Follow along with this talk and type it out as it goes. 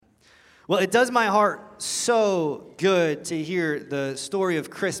Well, it does my heart so good to hear the story of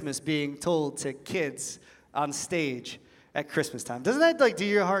Christmas being told to kids on stage at Christmas time. Doesn't that do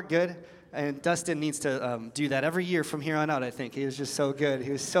your heart good? And Dustin needs to do that every year from here on out, I think. He was just so good.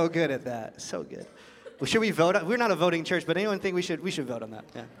 He was so good at that. So good. Well, should we vote? We're not a voting church, but anyone think we should vote on that?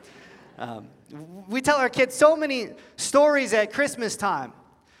 Yeah. We tell our kids so many stories at Christmas time.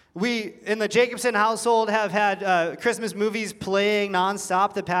 We, in the Jacobsen household, have had Christmas movies playing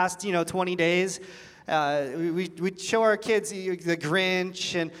nonstop the past, 20 days. We show our kids The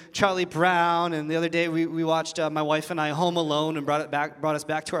Grinch and Charlie Brown, and the other day we watched my wife and I Home Alone and brought us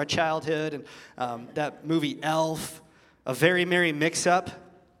back to our childhood, and that movie Elf, A Very Merry Mix-Up,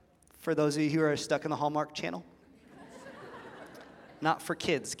 for those of you who are stuck in the Hallmark Channel. Not for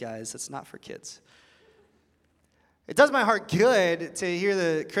kids, guys. It's not for kids. It does my heart good to hear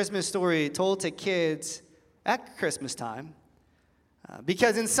the Christmas story told to kids at Christmas time,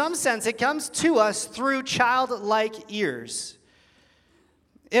 because in some sense it comes to us through childlike ears.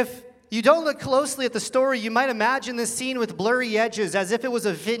 If you don't look closely at the story, you might imagine this scene with blurry edges, as if it was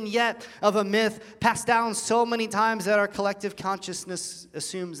a vignette of a myth passed down so many times that our collective consciousness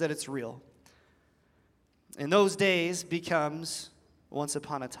assumes that it's real. In those days becomes once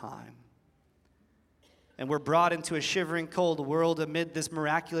upon a time. And we're brought into a shivering cold world amid this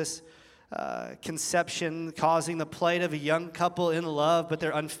miraculous conception, causing the plight of a young couple in love, but they're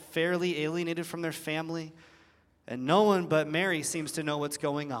unfairly alienated from their family. And no one but Mary seems to know what's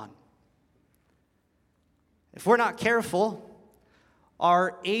going on. If we're not careful,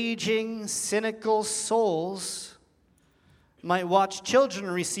 our aging, cynical souls might watch children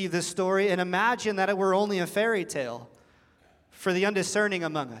receive this story and imagine that it were only a fairy tale for the undiscerning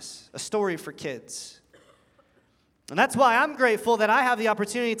among us, a story for kids. And that's why I'm grateful that I have the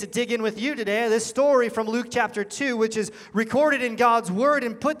opportunity to dig in with you today, this story from Luke chapter 2, which is recorded in God's Word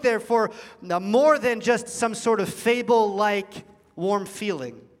and put there for more than just some sort of fable-like warm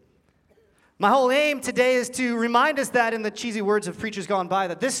feeling. My whole aim today is to remind us that, in the cheesy words of preachers gone by,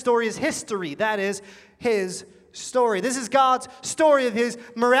 that this story is history. That is His story. This is God's story of His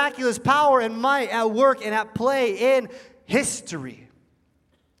miraculous power and might at work and at play in history.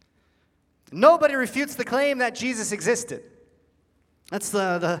 Nobody refutes the claim that Jesus existed. That's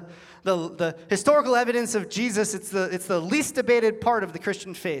the historical evidence of Jesus. It's the least debated part of the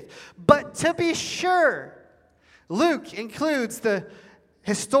Christian faith. But to be sure, Luke includes the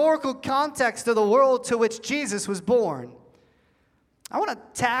historical context of the world to which Jesus was born. I want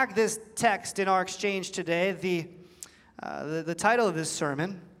to tag this text in our exchange today, the title of this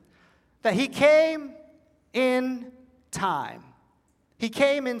sermon, that He came in time. He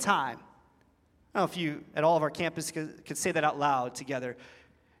came in time. I don't know if you, at all of our campus, could say that out loud together.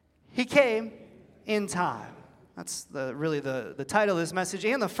 He came in time. That's really the title of this message,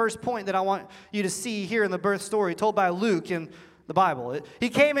 and the first point that I want you to see here in the birth story told by Luke in the Bible. He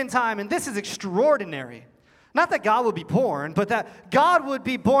came in time, and this is extraordinary. Not that God would be born, but that God would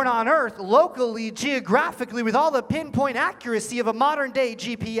be born on earth, locally, geographically, with all the pinpoint accuracy of a modern-day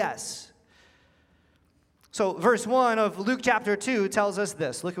GPS. So verse 1 of Luke chapter 2 tells us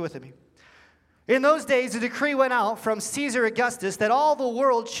this. Look with me. In those days, a decree went out from Caesar Augustus that all the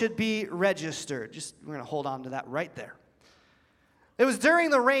world should be registered. We're going to hold on to that right there. It was during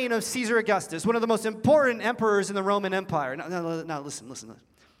the reign of Caesar Augustus, one of the most important emperors in the Roman Empire. Now listen.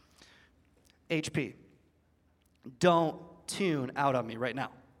 HP, don't tune out on me right now,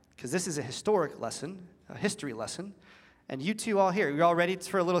 because this is a historic lesson, a history lesson, and you two all here. You all ready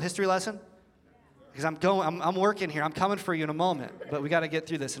for a little history lesson? Because I'm working here. I'm coming for you in a moment, but we got to get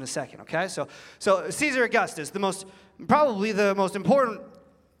through this in a second, okay? So Caesar Augustus, probably the most important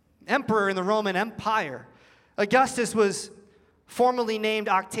emperor in the Roman Empire. Augustus was formerly named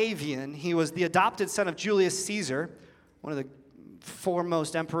Octavian. He was the adopted son of Julius Caesar, one of the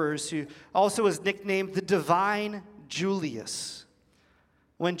foremost emperors, who also was nicknamed the Divine Julius.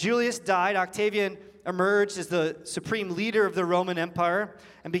 When Julius died, Octavian emerged as the supreme leader of the Roman Empire,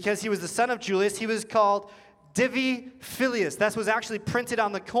 and because he was the son of Julius, he was called Divi Filius. That was actually printed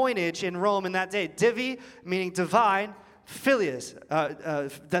on the coinage in Rome in that day. Divi, meaning divine, Filius,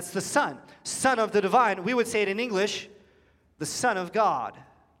 that's the son of the divine. We would say it in English, the Son of God.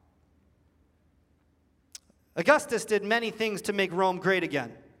 Augustus did many things to make Rome great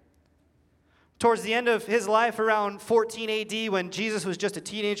again. Towards the end of his life, around 14 AD, when Jesus was just a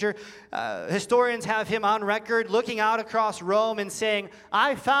teenager, historians have him on record looking out across Rome and saying,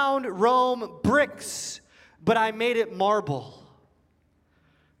 "I found Rome bricks, but I made it marble."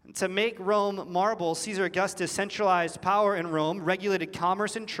 To make Rome marble, Caesar Augustus centralized power in Rome, regulated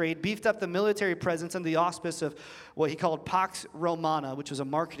commerce and trade, beefed up the military presence under the auspice of what he called Pax Romana, which was a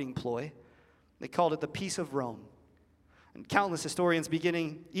marketing ploy. They called it the Peace of Rome. And countless historians,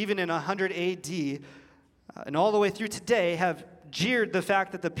 beginning even in 100 A.D., and all the way through today, have jeered the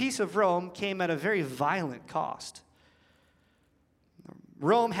fact that the Peace of Rome came at a very violent cost.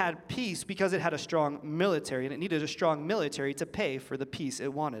 Rome had peace because it had a strong military, and it needed a strong military to pay for the peace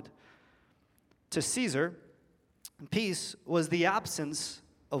it wanted. To Caesar, peace was the absence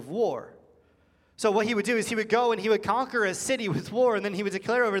of war. So what he would do is he would go and he would conquer a city with war, and then he would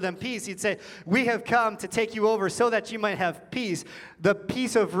declare over them peace. He'd say, "We have come to take you over so that you might have peace. The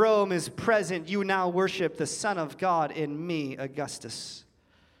peace of Rome is present. You now worship the Son of God in me, Augustus."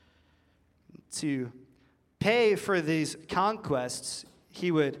 To pay for these conquests,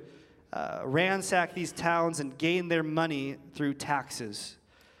 he would ransack these towns and gain their money through taxes.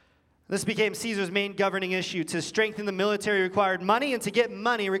 This became Caesar's main governing issue. To strengthen the military required money, and to get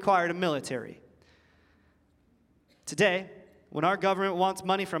money required a military. Today, when our government wants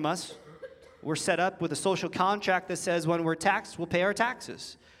money from us, we're set up with a social contract that says when we're taxed, we'll pay our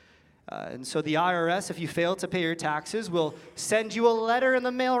taxes. And so the IRS, if you fail to pay your taxes, will send you a letter in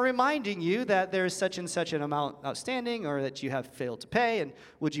the mail reminding you that there's such and such an amount outstanding, or that you have failed to pay, and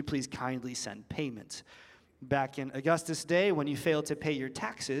would you please kindly send payment. Back in Augustus' day, when you failed to pay your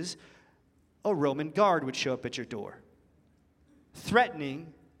taxes, a Roman guard would show up at your door,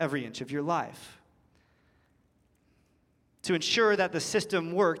 threatening every inch of your life. To ensure that the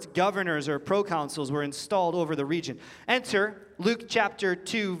system worked, governors or proconsuls were installed over the region. Enter Luke chapter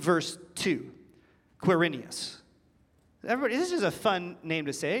 2, verse 2, Quirinius. Everybody, this is a fun name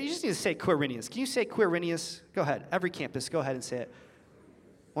to say. You just need to say Quirinius. Can you say Quirinius? Go ahead. Every campus, go ahead and say it.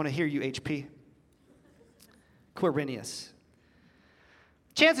 I want to hear you, HP. Quirinius.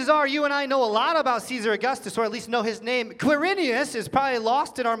 Chances are you and I know a lot about Caesar Augustus, or at least know his name. Quirinius is probably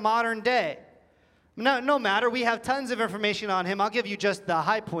lost in our modern day. No matter, we have tons of information on him. I'll give you just the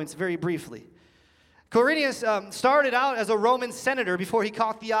high points very briefly. Quirinius started out as a Roman senator before he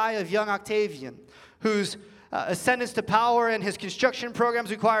caught the eye of young Octavian, whose ascendance to power and his construction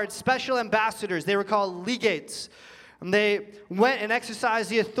programs required special ambassadors. They were called legates. And they went and exercised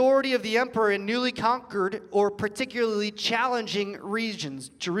the authority of the emperor in newly conquered or particularly challenging regions.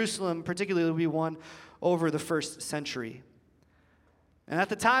 Jerusalem particularly would be one over the first century. And at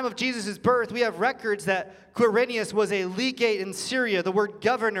the time of Jesus' birth, we have records that Quirinius was a legate in Syria. The word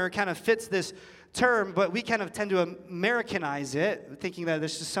governor kind of fits this term, but we kind of tend to Americanize it, thinking that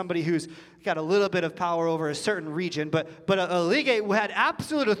this is somebody who's got a little bit of power over a certain region. But a legate had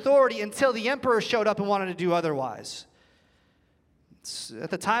absolute authority until the emperor showed up and wanted to do otherwise. At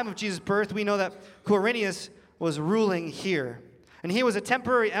the time of Jesus' birth, we know that Quirinius was ruling here, and he was a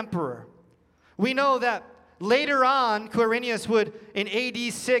temporary emperor. We know that later on, Quirinius would, in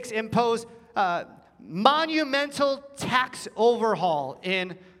AD 6, impose monumental tax overhaul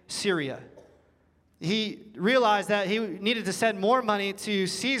in Syria. He realized that he needed to send more money to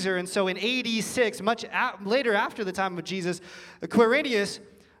Caesar, and so in AD 6, much later after the time of Jesus, Quirinius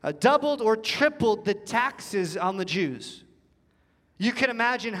doubled or tripled the taxes on the Jews. You can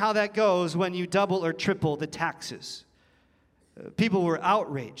imagine how that goes when you double or triple the taxes. People were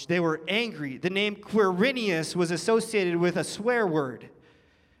outraged. They were angry. The name Quirinius was associated with a swear word.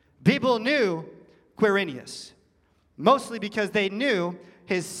 People knew Quirinius, mostly because they knew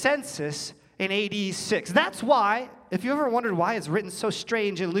his census in AD 6. That's why, if you ever wondered why it's written so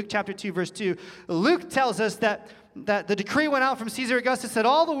strange in Luke chapter 2, verse 2, Luke tells us that the decree went out from Caesar Augustus that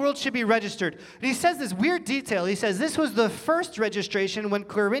all the world should be registered. And he says this weird detail. He says this was the first registration when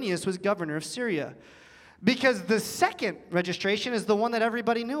Quirinius was governor of Syria. Because the second registration is the one that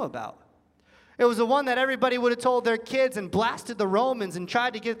everybody knew about. It was the one that everybody would have told their kids and blasted the Romans and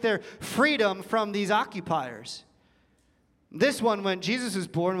tried to get their freedom from these occupiers. This one, when Jesus was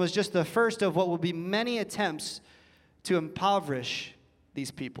born, was just the first of what will be many attempts to impoverish these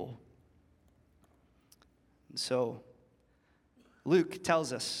people. And so, Luke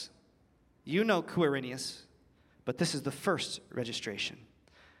tells us, you know Quirinius, but this is the first registration.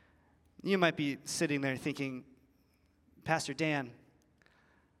 You might be sitting there thinking, Pastor Dan,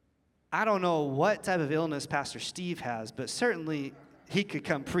 I don't know what type of illness Pastor Steve has, but certainly he could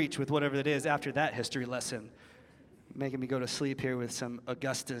come preach with whatever it is after that history lesson. Making me go to sleep here with some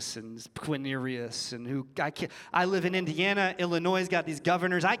Augustus and Quirinius and I live in Indiana. Illinois got these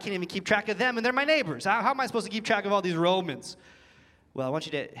governors. I can't even keep track of them, and they're my neighbors. How am I supposed to keep track of all these Romans? Well, I want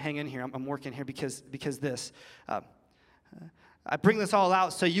you to hang in here. I'm working here because this. I bring this all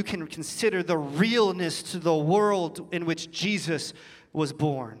out so you can consider the realness to the world in which Jesus was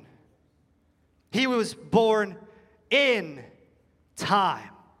born. He was born in time.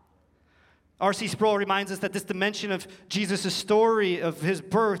 R.C. Sproul reminds us that this dimension of Jesus' story of his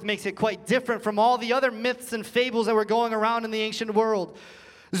birth makes it quite different from all the other myths and fables that were going around in the ancient world.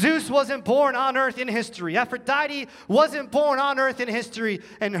 Zeus wasn't born on earth in history. Aphrodite wasn't born on earth in history.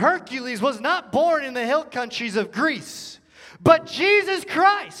 And Hercules was not born in the hill countries of Greece. But Jesus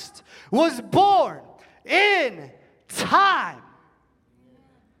Christ was born in time.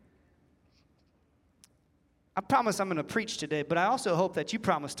 I promise I'm going to preach today, but I also hope that you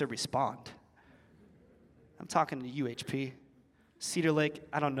promise to respond. I'm talking to you, HP. Cedar Lake,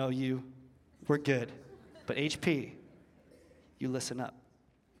 I don't know you. We're good. But HP, you listen up.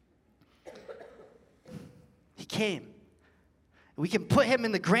 He came. We can put him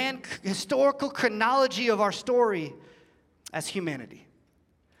in the grand historical chronology of our story as humanity.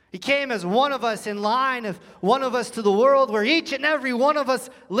 He came as one of us in line of one of us to the world where each and every one of us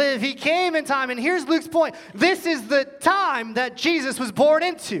live. He came in time, and here's Luke's point. This is the time that Jesus was born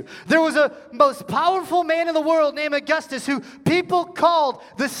into. There was a most powerful man in the world named Augustus who people called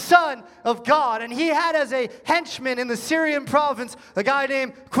the Son of God, and he had as a henchman in the Syrian province a guy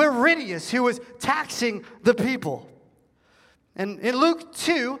named Quirinius who was taxing the people. And in Luke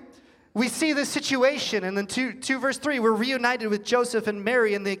 2, we see this situation, and then 2 verse 3, we're reunited with Joseph and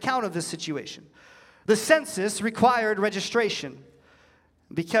Mary in the account of this situation. The census required registration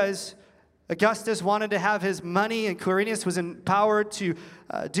because Augustus wanted to have his money, and Quirinius was empowered to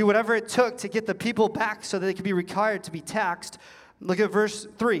do whatever it took to get the people back so that they could be required to be taxed. Look at verse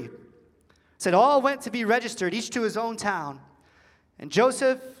 3. It said, all went to be registered, each to his own town. And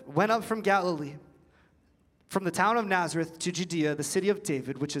Joseph went up from Galilee, from the town of Nazareth to Judea, the city of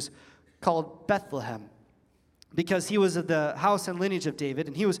David, which is called Bethlehem, because he was of the house and lineage of David,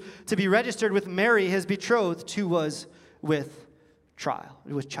 and he was to be registered with Mary, his betrothed, who was with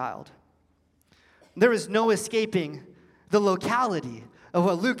child. There is no escaping the locality of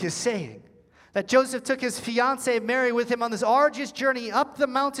what Luke is saying, that Joseph took his fiancée Mary with him on this arduous journey up the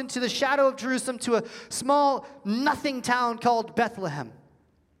mountain to the shadow of Jerusalem to a small nothing town called Bethlehem.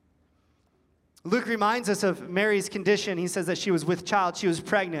 Luke reminds us of Mary's condition. He says that she was with child, she was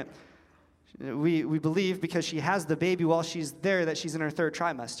pregnant. We believe because she has the baby while she's there that she's in her 3rd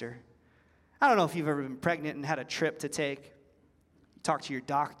trimester. I don't know if you've ever been pregnant and had a trip to take. You talk to your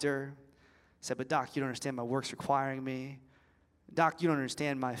doctor. Said, but doc, you don't understand, my work's requiring me. Doc, you don't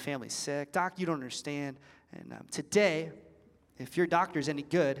understand, my family's sick. Doc, you don't understand. And today, if your doctor's any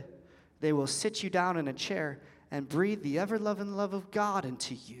good, they will sit you down in a chair and breathe the ever-loving love of God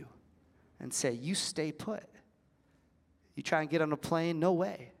into you and say, you stay put. You try and get on a plane, no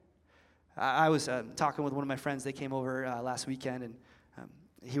way. I was talking with one of my friends. They came over last weekend, and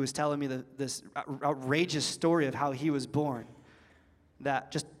he was telling me this outrageous story of how he was born, that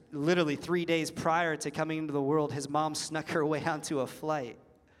just literally 3 days prior to coming into the world, his mom snuck her way onto a flight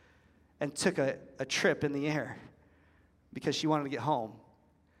and took a trip in the air because she wanted to get home.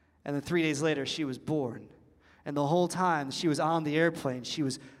 And then 3 days later, she was born. And the whole time she was on the airplane, she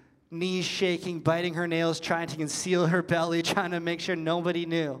was knees shaking, biting her nails, trying to conceal her belly, trying to make sure nobody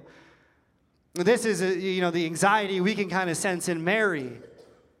knew. This is, the anxiety we can kind of sense in Mary.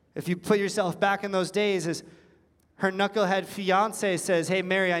 If you put yourself back in those days, as her knucklehead fiance says, hey,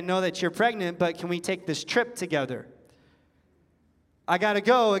 Mary, I know that you're pregnant, but can we take this trip together? I got to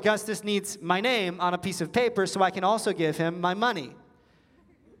go. Augustus needs my name on a piece of paper so I can also give him my money.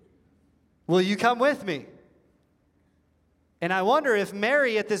 Will you come with me? And I wonder if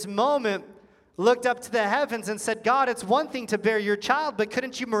Mary at this moment looked up to the heavens and said, God, it's one thing to bear your child, but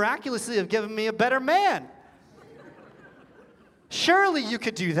couldn't you miraculously have given me a better man? Surely you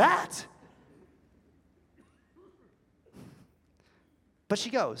could do that. But she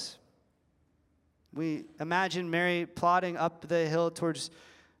goes. We imagine Mary plodding up the hill towards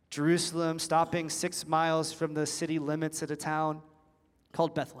Jerusalem, stopping 6 miles from the city limits at a town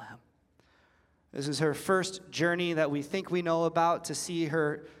called Bethlehem. This is her first journey that we think we know about to see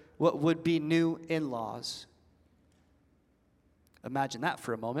her what would be new in-laws. Imagine that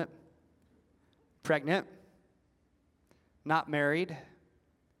for a moment. Pregnant, not married,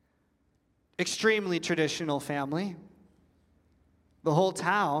 extremely traditional family. The whole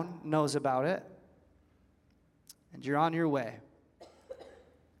town knows about it. And you're on your way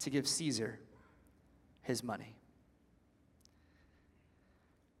to give Caesar his money.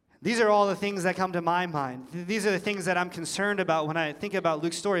 These are all the things that come to my mind. These are the things that I'm concerned about when I think about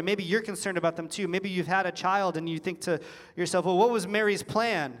Luke's story. Maybe you're concerned about them too. Maybe you've had a child and you think to yourself, well, what was Mary's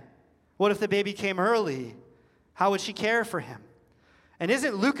plan? What if the baby came early? How would she care for him? And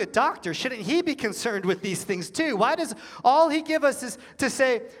isn't Luke a doctor? Shouldn't he be concerned with these things too? Why does all he give us is to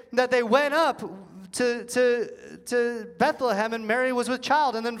say that they went up to Bethlehem and Mary was with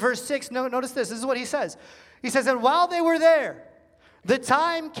child? And then verse 6, notice this is what he says. He says, and while they were there, the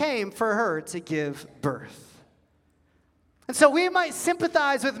time came for her to give birth. And so we might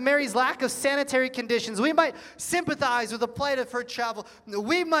sympathize with Mary's lack of sanitary conditions. We might sympathize with the plight of her travel.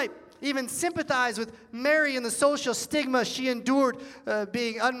 We might even sympathize with Mary and the social stigma she endured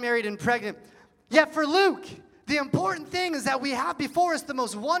being unmarried and pregnant. Yet for Luke, the important thing is that we have before us the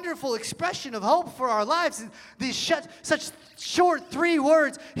most wonderful expression of hope for our lives. And these such short 3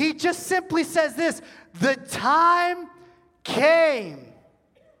 words. He just simply says this, the time came.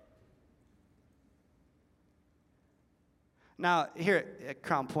 Now, here at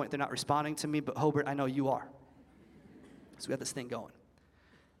Crown Point, they're not responding to me, but Hobart, I know you are. So we have this thing going.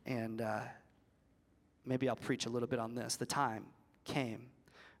 And maybe I'll preach a little bit on this. The time came.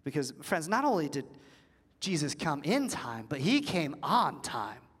 Because, friends, not only did Jesus come in time, but he came on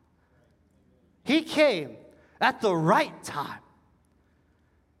time. He came at the right time.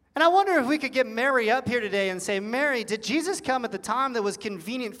 And I wonder if we could get Mary up here today and say, Mary, did Jesus come at the time that was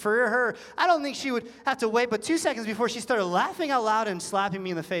convenient for her? I don't think she would have to wait but 2 seconds before she started laughing out loud and slapping me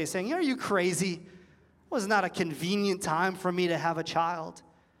in the face, saying, are you crazy? It was not a convenient time for me to have a child.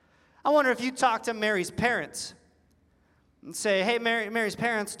 I wonder if you talk to Mary's parents and say, hey, Mary's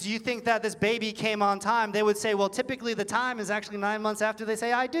parents, do you think that this baby came on time? They would say, well, typically the time is actually 9 months after they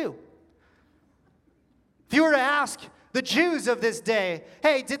say, I do. If you were to ask the Jews of this day,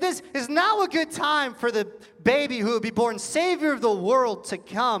 hey, is now a good time for the baby who would be born Savior of the world to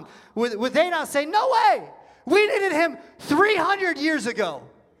come? Would they not say, no way, we needed him 300 years ago?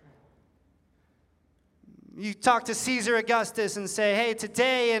 You talk to Caesar Augustus and say, hey,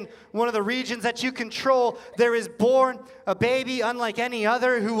 today in one of the regions that you control, there is born a baby unlike any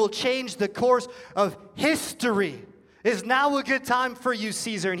other who will change the course of history. Is now a good time for you,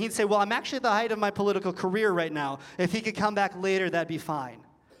 Caesar? And he'd say, well, I'm actually at the height of my political career right now. If he could come back later, that'd be fine.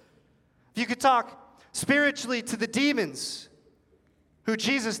 If you could talk spiritually to the demons, who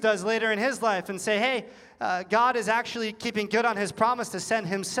Jesus does later in his life, and say, hey, God is actually keeping good on his promise to send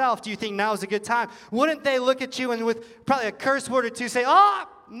himself. Do you think now is a good time? Wouldn't they look at you and with probably a curse word or two say, oh,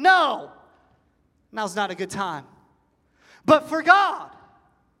 no, now's not a good time. But for God,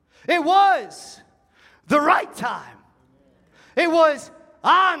 it was the right time. It was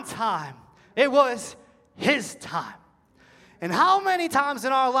on time. It was his time. And how many times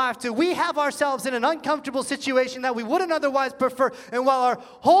in our life do we have ourselves in an uncomfortable situation that we wouldn't otherwise prefer? And while our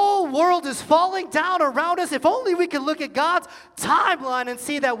whole world is falling down around us, if only we could look at God's timeline and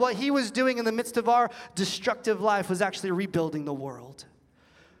see that what he was doing in the midst of our destructive life was actually rebuilding the world.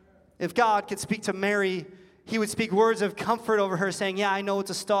 If God could speak to Mary, he would speak words of comfort over her, saying, yeah, I know it's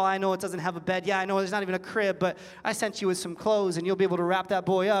a stall. I know it doesn't have a bed. Yeah, I know there's not even a crib, but I sent you with some clothes, and you'll be able to wrap that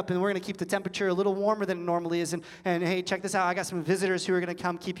boy up, and we're going to keep the temperature a little warmer than it normally is. And hey, check this out. I got some visitors who are going to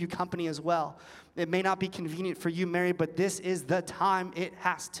come keep you company as well. It may not be convenient for you, Mary, but this is the time. It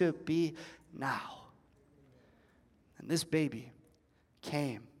has to be now. And this baby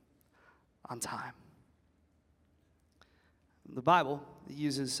came on time. The Bible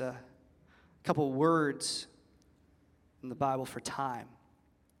uses a couple words in the Bible for time.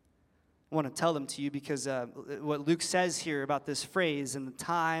 I want to tell them to you because what Luke says here about this phrase, and the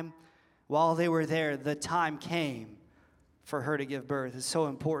time, while they were there, the time came for her to give birth, is so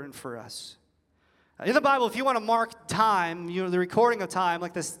important for us. In the Bible, if you want to mark time, the recording of time,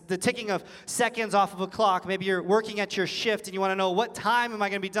 like the ticking of seconds off of a clock, maybe you're working at your shift and you want to know what time am I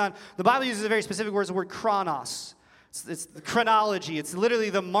going to be done, the Bible uses a very specific word, the word chronos. It's the chronology. It's literally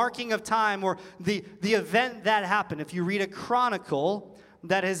the marking of time or the event that happened. If you read a chronicle,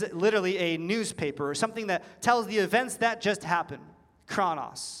 that is literally a newspaper or something that tells the events that just happened.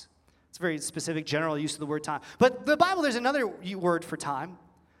 Chronos. It's a very specific general use of the word time. But the Bible, there's another word for time.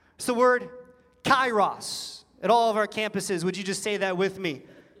 It's the word kairos. At all of our campuses, would you just say that with me?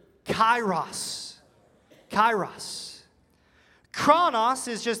 Kairos. Kairos. Chronos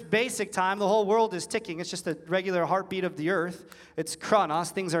is just basic time. The whole world is ticking. It's just a regular heartbeat of the earth. It's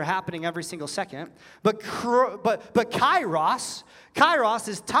chronos. Things are happening every single second. But kairos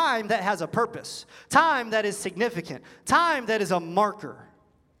is time that has a purpose. Time that is significant. Time that is a marker.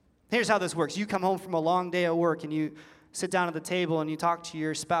 Here's how this works. You come home from a long day at work and you sit down at the table and you talk to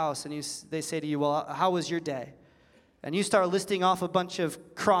your spouse and they say to you, well, how was your day? And you start listing off a bunch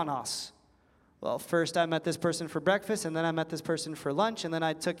of chronos. Well, first I met this person for breakfast, and then I met this person for lunch, and then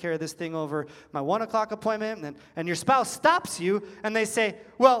I took care of this thing over my 1 o'clock appointment, and your spouse stops you, and they say,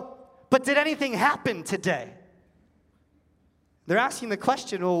 well, but did anything happen today? They're asking the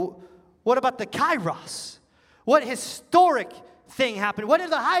question, well, what about the kairos? What historic thing happened? What are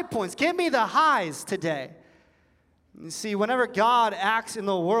the high points? Give me the highs today. You see, whenever God acts in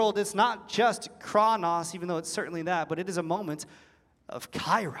the world, it's not just chronos, even though it's certainly that, but it is a moment of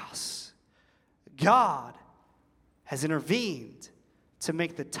kairos. God has intervened to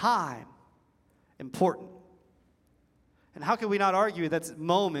make the time important. And how can we not argue that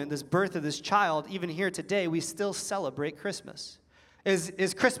moment, this birth of this child, even here today, we still celebrate Christmas?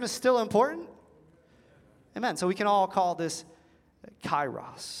 Is Christmas still important? Amen. So we can all call this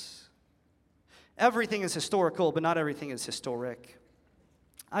kairos. Everything is historical, but not everything is historic.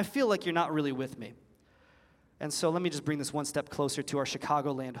 I feel like you're not really with me. And so let me just bring this one step closer to our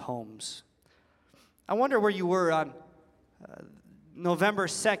Chicagoland homes. I wonder where you were on November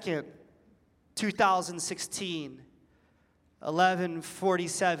 2nd, 2016,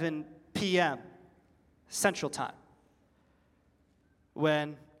 11:47 p.m. Central Time,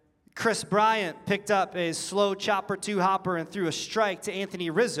 when Chris Bryant picked up a slow chopper two-hopper and threw a strike to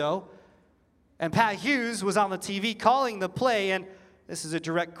Anthony Rizzo, and Pat Hughes was on the TV calling the play, and this is a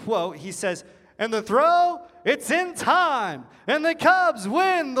direct quote. He says, "And the throw, it's in time, and the Cubs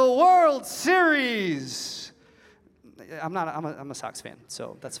win the World Series." I'm a Sox fan,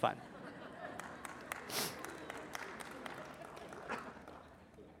 so that's fine.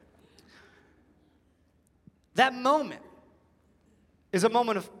 That moment is a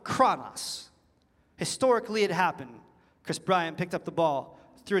moment of chronos. Historically, it happened. Chris Bryant picked up the ball,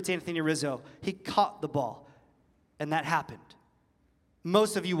 threw it to Anthony Rizzo. He caught the ball, and that happened.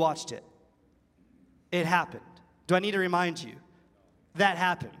 Most of you watched it. It happened. Do I need to remind you? That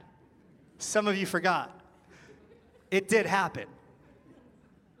happened. Some of you forgot. It did happen.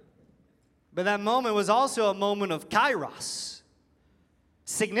 But that moment was also a moment of kairos,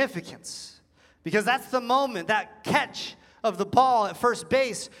 significance, because that's the moment, that catch of the ball at first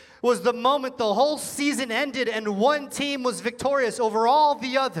base was the moment the whole season ended and one team was victorious over all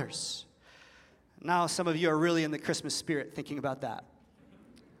the others. Now some of you are really in the Christmas spirit thinking about that.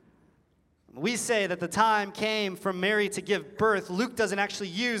 We say that the time came for Mary to give birth. Luke doesn't actually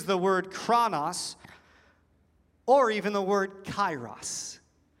use the word chronos or even the word kairos.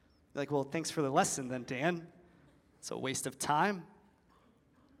 You're like, well, thanks for the lesson then, Dan. It's a waste of time.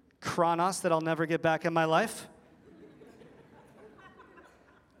 Chronos that I'll never get back in my life.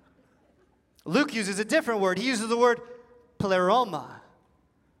 Luke uses a different word. He uses the word pleroma,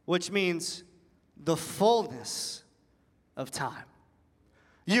 which means the fullness of time.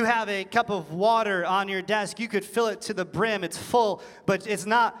 You have a cup of water on your desk. You could fill it to the brim. It's full, but it's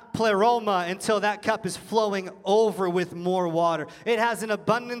not pleroma until that cup is flowing over with more water. It has an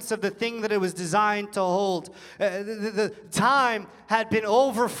abundance of the thing that it was designed to hold. The time had been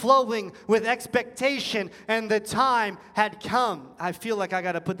overflowing with expectation, and the time had come. I feel like I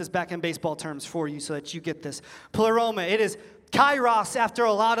got to put this back in baseball terms for you so that you get this. Pleroma, it is kairos after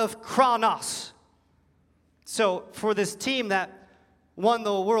a lot of chronos. So for this team that won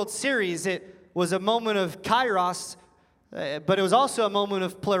the World Series, it was a moment of kairos, but it was also a moment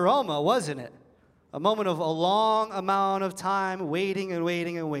of pleroma, wasn't it? A moment of a long amount of time waiting and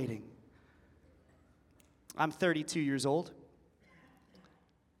waiting and waiting. I'm 32 years old,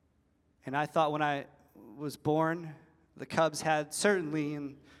 and I thought when I was born, the Cubs had certainly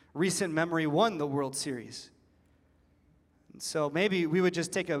in recent memory won the World Series. So maybe we would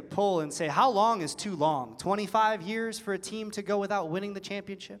just take a poll and say, how long is too long? 25 years for a team to go without winning the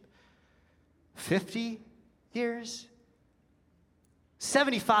championship? 50 years?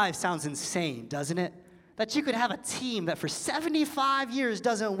 75 sounds insane, doesn't it? That you could have a team that for 75 years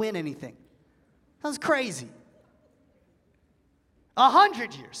doesn't win anything. Sounds crazy.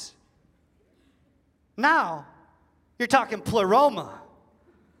 100 years. Now, you're talking pleroma.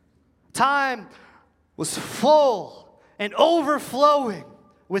 Time was full and overflowing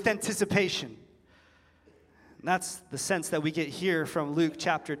with anticipation. And that's the sense that we get here from Luke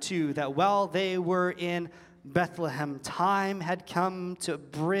chapter 2, that while they were in Bethlehem, time had come to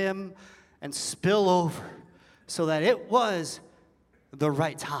brim and spill over so that it was the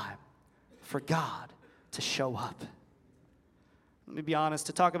right time for God to show up. Let me be honest,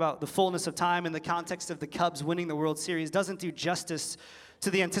 to talk about the fullness of time in the context of the Cubs winning the World Series doesn't do justice to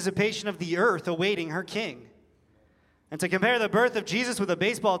the anticipation of the earth awaiting her king. And to compare the birth of Jesus with a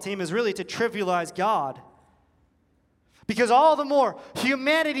baseball team is really to trivialize God. Because all the more,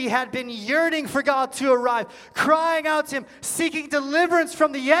 humanity had been yearning for God to arrive, crying out to Him, seeking deliverance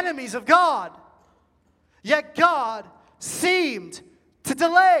from the enemies of God. Yet God seemed to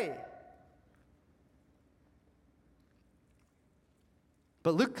delay.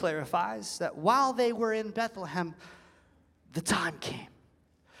 But Luke clarifies that while they were in Bethlehem, the time came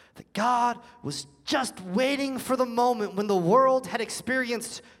that God was just waiting for the moment when the world had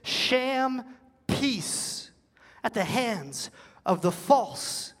experienced sham peace at the hands of the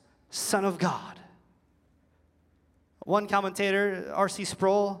false Son of God. One commentator, R.C.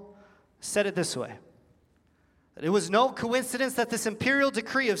 Sproul, said it this way: that it was no coincidence that this imperial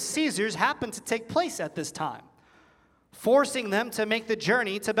decree of Caesar's happened to take place at this time, forcing them to make the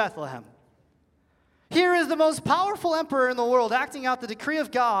journey to Bethlehem. Here is the most powerful emperor in the world acting out the decree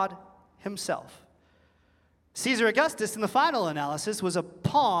of God himself. Caesar Augustus, in the final analysis, was a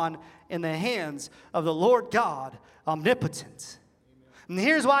pawn in the hands of the Lord God omnipotent. And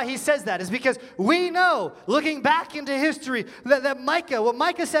here's why he says that, is because we know, looking back into history, that Micah, what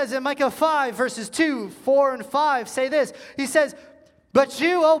Micah says in Micah 5, verses 2, 4, and 5, say this. He says, "But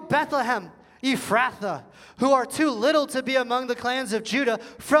you, O Bethlehem, Ephrathah, who are too little to be among the clans of Judah,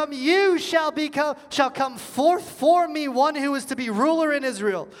 from you shall come forth for me one who is to be ruler in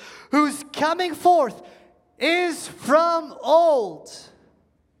Israel, whose coming forth is from old,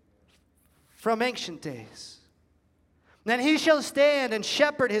 from ancient days. Then he shall stand and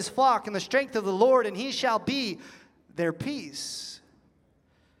shepherd his flock in the strength of the Lord, and he shall be their peace."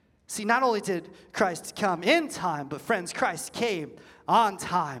 See, not only did Christ come in time, but friends, Christ came on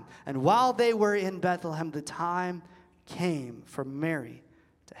time. And while they were in Bethlehem, the time came for Mary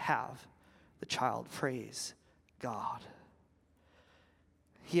to have the child. Praise God.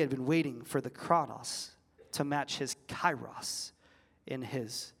 He had been waiting for the chronos to match his kairos in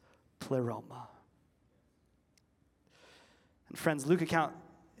his pleroma. And friends, Luke account,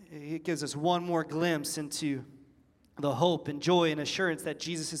 it gives us one more glimpse into the hope and joy and assurance that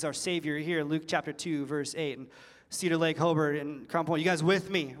Jesus is our Savior here in Luke chapter 2, verse 8. And Cedar Lake, Hobart, and Crown Point, you guys with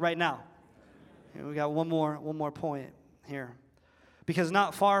me right now? And we got one more point here. Because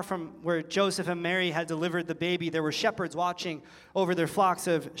not far from where Joseph and Mary had delivered the baby, there were shepherds watching over their flocks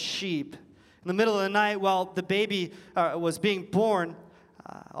of sheep. In the middle of the night, while the baby was being born,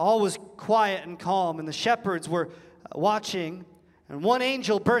 all was quiet and calm, and the shepherds were watching, and one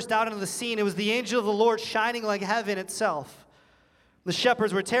angel burst out into the scene. It was the angel of the Lord, shining like heaven itself. The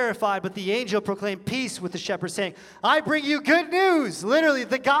shepherds were terrified, but the angel proclaimed peace with the shepherds, saying, "I bring you good news," literally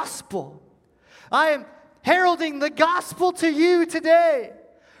the gospel. "I am heralding the gospel to you today.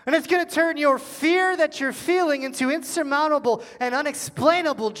 And it's going to turn your fear that you're feeling into insurmountable and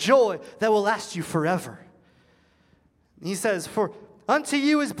unexplainable joy that will last you forever." He says, "For unto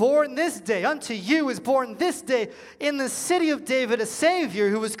you is born this day in the city of David a Savior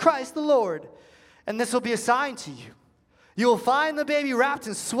who is Christ the Lord. And this will be a sign to you. You will find the baby wrapped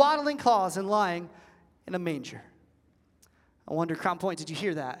in swaddling cloths and lying in a manger." I wonder, Crown Point, did you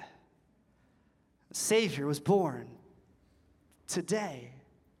hear that? The Savior was born today.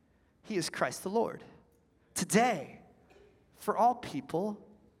 He is Christ the Lord. Today, for all people,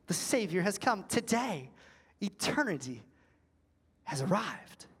 the Savior has come. Today, eternity has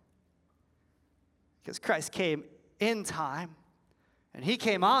arrived. Because Christ came in time, and he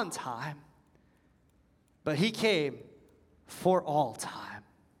came on time, but he came for all time.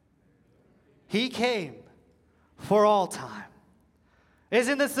 He came for all time.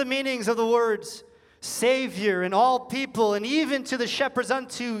 Isn't this the meanings of the words Savior and all people, and even to the shepherds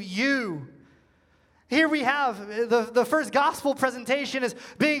unto you? Here we have the first gospel presentation is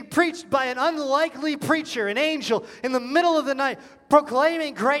being preached by an unlikely preacher, an angel, in the middle of the night,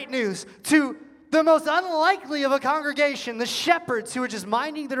 proclaiming great news to the most unlikely of a congregation, the shepherds who are just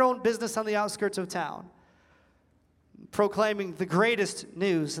minding their own business on the outskirts of town, proclaiming the greatest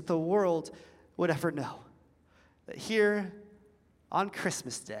news that the world would ever know. That here on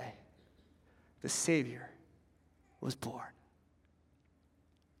Christmas Day, the Savior was born.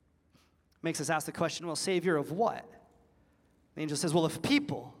 Makes us ask the question, well, Savior of what? The angel says, well, if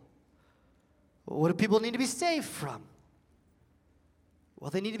people, what do people need to be saved from? Well,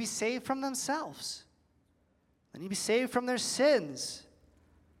 they need to be saved from themselves. They need to be saved from their sins.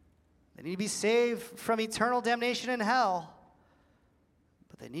 They need to be saved from eternal damnation in hell.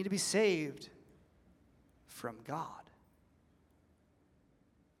 But they need to be saved from God.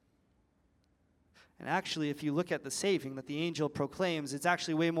 And actually, if you look at the saving that the angel proclaims, it's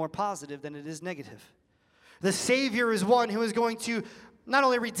actually way more positive than it is negative. The Savior is one who is going to not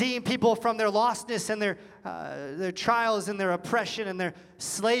only redeem people from their lostness and their trials and their oppression and their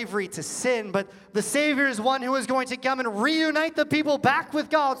slavery to sin, but the Savior is one who is going to come and reunite the people back with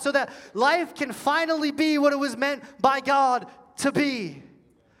God so that life can finally be what it was meant by God to be.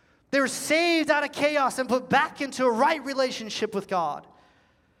 They were saved out of chaos and put back into a right relationship with God.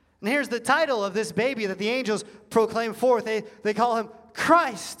 And here's the title of this baby that the angels proclaim forth. They call him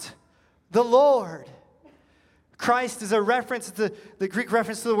Christ the Lord. Christ is a reference, the Greek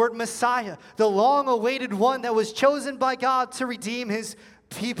reference to the word Messiah, the long-awaited one that was chosen by God to redeem his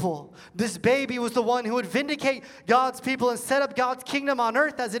people. This baby was the one who would vindicate God's people and set up God's kingdom on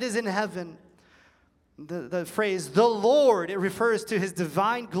earth as it is in heaven. The phrase, the Lord, it refers to his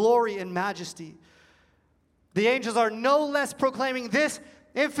divine glory and majesty. The angels are no less proclaiming this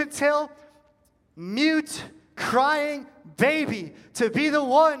infantile, mute, crying baby to be the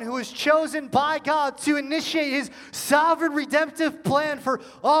one who is chosen by God to initiate his sovereign redemptive plan for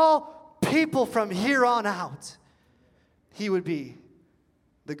all people from here on out. He would be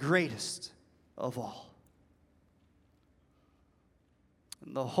the greatest of all.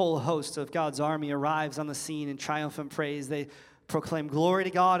 And the whole host of God's army arrives on the scene in triumphant praise. They proclaim glory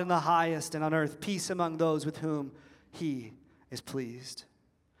to God in the highest, and on earth peace among those with whom he is pleased.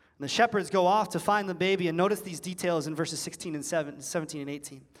 And the shepherds go off to find the baby, and notice these details in verses 17 and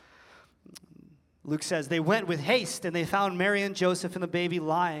 18. Luke says, they went with haste, and they found Mary and Joseph and the baby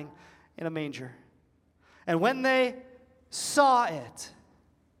lying in a manger. And when they saw it,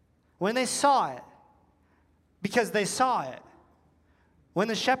 because they saw it, when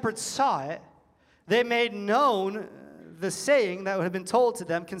the shepherds saw it, they made known the saying that had been told to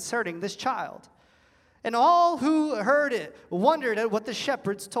them concerning this child. And all who heard it wondered at what the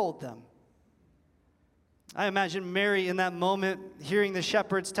shepherds told them. I imagine Mary in that moment hearing the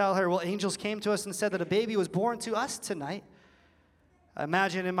shepherds tell her, well, angels came to us and said that a baby was born to us tonight. I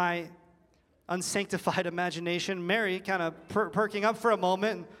imagine in my unsanctified imagination, Mary kind of perking up for a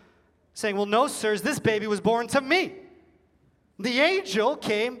moment and saying, well, no, sirs, this baby was born to me. The angel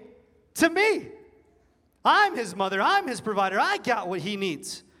came to me. I'm his mother. I'm his provider. I got what he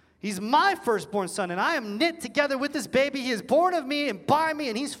needs. He's my firstborn son, and I am knit together with this baby. He is born of me and by me,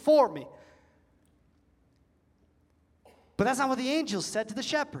 and he's for me. But that's not what the angels said to the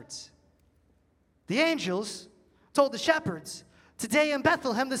shepherds. The angels told the shepherds, today in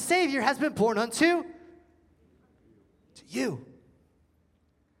Bethlehem, the Savior has been born unto you.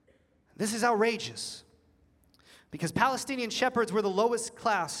 This is outrageous, because Palestinian shepherds were the lowest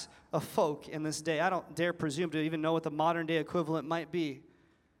class of folk in this day. I don't dare presume to even know what the modern day equivalent might be.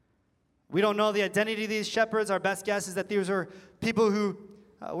 We don't know the identity of these shepherds. Our best guess is that these were people who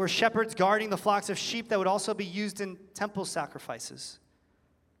were shepherds guarding the flocks of sheep that would also be used in temple sacrifices.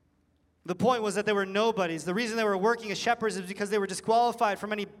 The point was that they were nobodies. The reason they were working as shepherds is because they were disqualified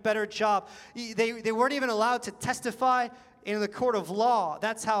from any better job. They weren't even allowed to testify in the court of law.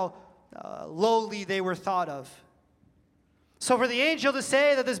 That's how lowly they were thought of. So for the angel to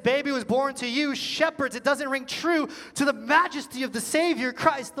say that this baby was born to you, shepherds, it doesn't ring true to the majesty of the Savior,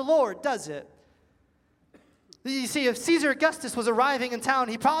 Christ the Lord, does it? You see, if Caesar Augustus was arriving in town,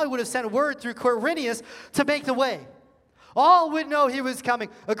 he probably would have sent word through Quirinius to make the way. All would know he was coming.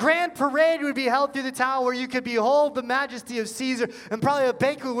 A grand parade would be held through the town where you could behold the majesty of Caesar, and probably a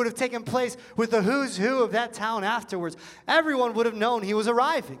banquet would have taken place with the who's who of that town afterwards. Everyone would have known he was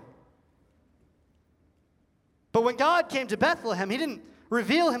arriving. But when God came to Bethlehem, he didn't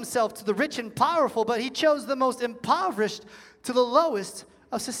reveal himself to the rich and powerful, but he chose the most impoverished to the lowest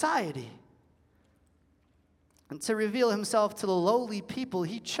of society. And to reveal himself to the lowly people,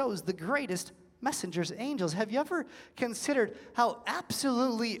 he chose the greatest messengers, angels. Have you ever considered how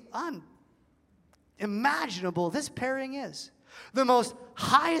absolutely unimaginable this pairing is? The most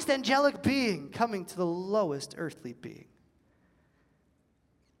highest angelic being coming to the lowest earthly being.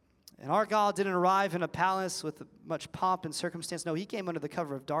 And our God didn't arrive in a palace with much pomp and circumstance. No, he came under the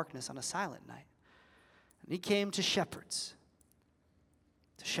cover of darkness on a silent night. And he came to shepherds.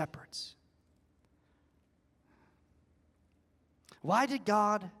 To shepherds. Why did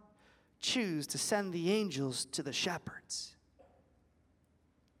God choose to send the angels to the shepherds?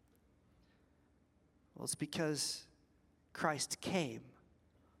 Well, it's because Christ came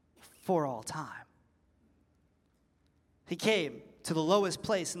for all time. He came to the lowest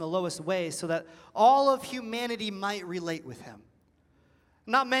place in the lowest way so that all of humanity might relate with him.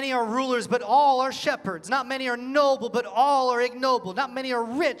 Not many are rulers, but all are shepherds. Not many are noble, but all are ignoble. Not many are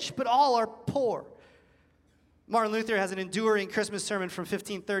rich, but all are poor. Martin Luther has an enduring Christmas sermon from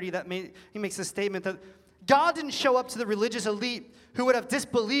 1530 that he makes a statement that God didn't show up to the religious elite who would have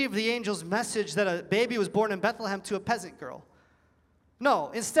disbelieved the angel's message that a baby was born in Bethlehem to a peasant girl.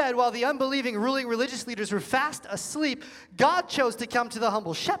 No, instead, while the unbelieving ruling religious leaders were fast asleep, God chose to come to the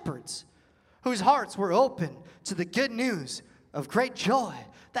humble shepherds whose hearts were open to the good news of great joy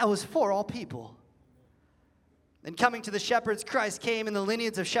that was for all people. And coming to the shepherds, Christ came in the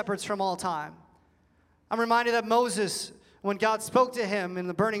lineage of shepherds from all time. I'm reminded that Moses, when God spoke to him in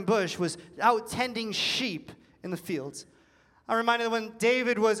the burning bush, was out tending sheep in the fields. I'm reminded that when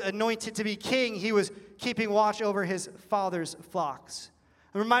David was anointed to be king, he was keeping watch over his father's flocks.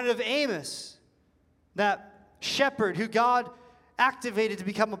 I'm reminded of Amos, that shepherd who God activated to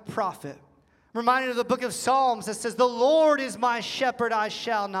become a prophet. I'm reminded of the book of Psalms that says, "The Lord is my shepherd, I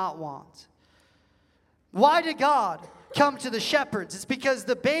shall not want." Why did God come to the shepherds? It's because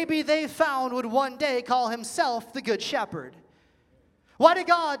the baby they found would one day call himself the good shepherd. Why did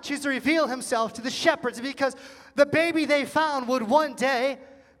God choose to reveal himself to the shepherds? Because the baby they found would one day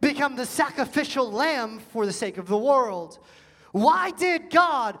become the sacrificial lamb for the sake of the world. Why did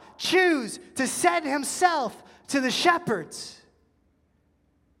God choose to send himself to the shepherds?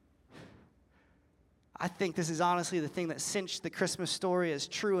 I think this is honestly the thing that cinched the Christmas story as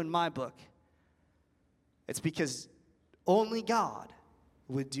true in my book. It's because only God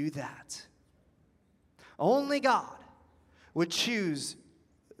would do that. Only God would choose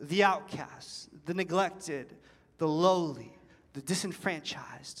the outcasts, the neglected, the lowly, the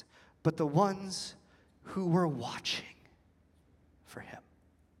disenfranchised, but the ones who were watching for him.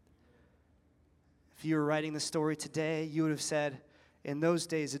 If you were writing the story today, you would have said, in those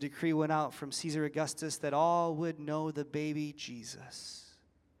days, a decree went out from Caesar Augustus that all would know the baby Jesus.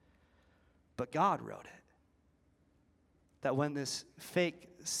 But God wrote it. That when this fake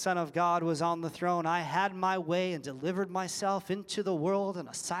Son of God was on the throne, I had my way and delivered myself into the world in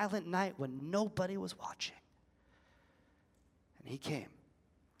a silent night when nobody was watching. And he came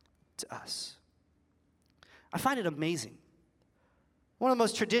to us. I find it amazing. One of the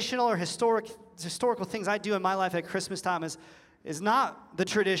most traditional or historical things I do in my life at Christmas time is not the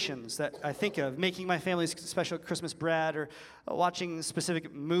traditions that I think of, making my family's special Christmas bread or watching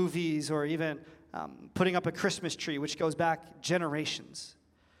specific movies or even putting up a Christmas tree, which goes back generations.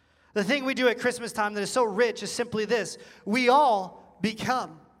 The thing we do at Christmas time that is so rich is simply this: we all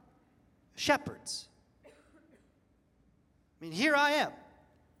become shepherds. I mean, here I am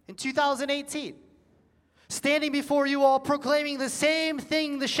in 2018. Standing before you all, proclaiming the same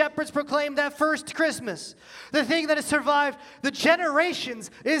thing the shepherds proclaimed that first Christmas. The thing that has survived the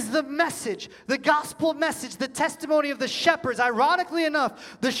generations is the message, the gospel message, the testimony of the shepherds. Ironically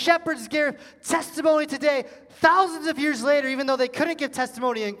enough, the shepherds gave testimony today, thousands of years later, even though they couldn't give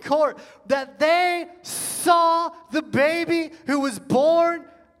testimony in court, that they saw the baby who was born,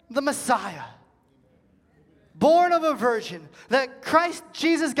 the Messiah. Born of a virgin, that Christ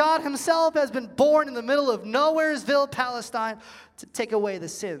Jesus, God himself, has been born in the middle of Nowheresville, Palestine, to take away the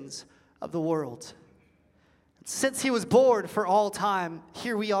sins of the world. Since he was born for all time,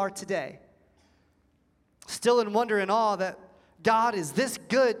 here we are today. Still in wonder and awe that God is this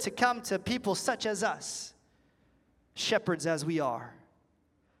good to come to people such as us, shepherds as we are.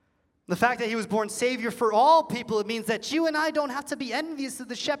 The fact that he was born Savior for all people, it means that you and I don't have to be envious of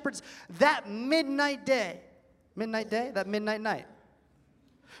the shepherds that midnight night,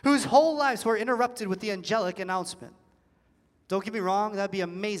 whose whole lives were interrupted with the angelic announcement. Don't get me wrong, that'd be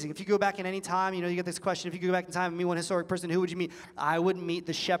amazing. If you go back in any time, you get this question, if you go back in time and meet one historic person, who would you meet? I would meet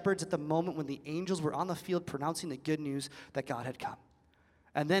the shepherds at the moment when the angels were on the field pronouncing the good news that God had come.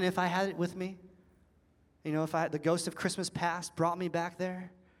 And then if I had it with me, if I had the ghost of Christmas past brought me back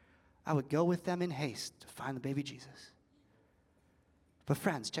there, I would go with them in haste to find the baby Jesus. But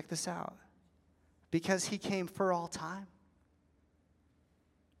friends, check this out. Because he came for all time,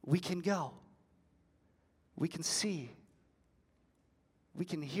 we can go. We can see. We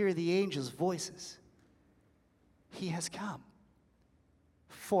can hear the angels' voices. He has come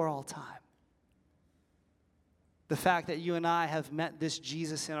for all time. The fact that you and I have met this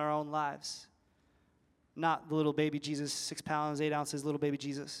Jesus in our own lives, not the little baby Jesus, 6 pounds, 8 ounces, little baby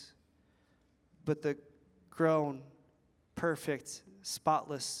Jesus, but the grown, perfect,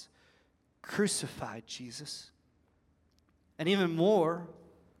 spotless, crucified Jesus. And even more,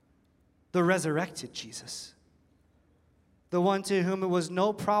 the resurrected Jesus. The one to whom it was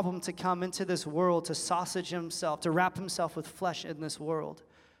no problem to come into this world, to sausage himself, to wrap himself with flesh in this world.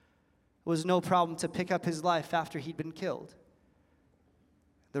 It was no problem to pick up his life after he'd been killed.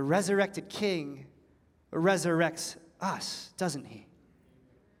 The resurrected King resurrects us, doesn't he?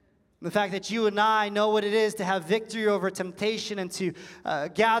 The fact that you and I know what it is to have victory over temptation and to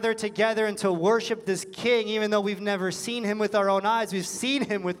gather together and to worship this King, even though we've never seen him with our own eyes, we've seen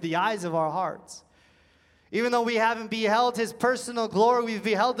him with the eyes of our hearts. Even though we haven't beheld his personal glory, we've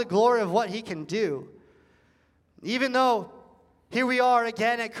beheld the glory of what he can do. Even though here we are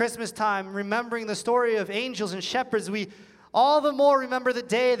again at Christmas time, remembering the story of angels and shepherds, we all the more remember the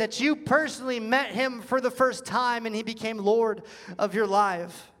day that you personally met him for the first time and he became Lord of your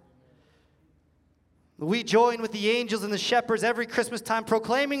life. We join with the angels and the shepherds every Christmas time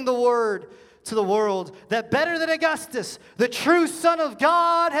proclaiming the word to the world that better than Augustus, the true Son of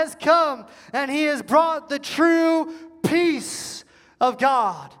God has come, and he has brought the true peace of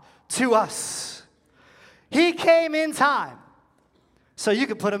God to us. He came in time so you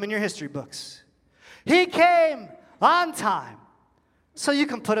could put him in your history books. He came on time so you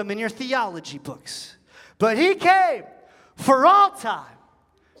can put him in your theology books. But he came for all time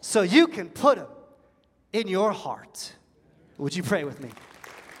so you can put him in your heart. Would you pray with me?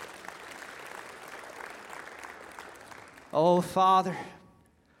 Oh, Father,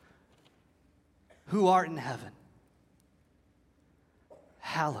 who art in heaven,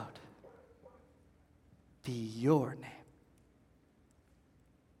 hallowed be your name.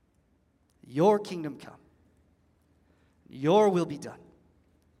 Your kingdom come. Your will be done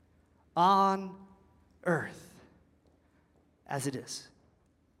on earth as it is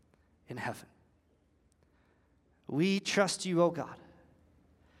in heaven. We trust you, O God.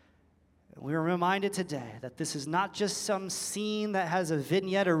 We are reminded today that this is not just some scene that has a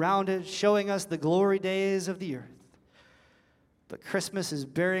vignette around it showing us the glory days of the earth, but Christmas is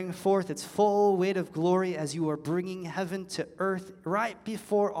bearing forth its full weight of glory as you are bringing heaven to earth right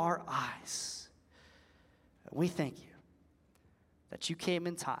before our eyes. And we thank you that you came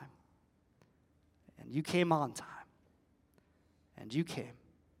in time, and you came on time, and you came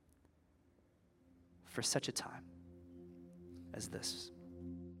for such a time as this.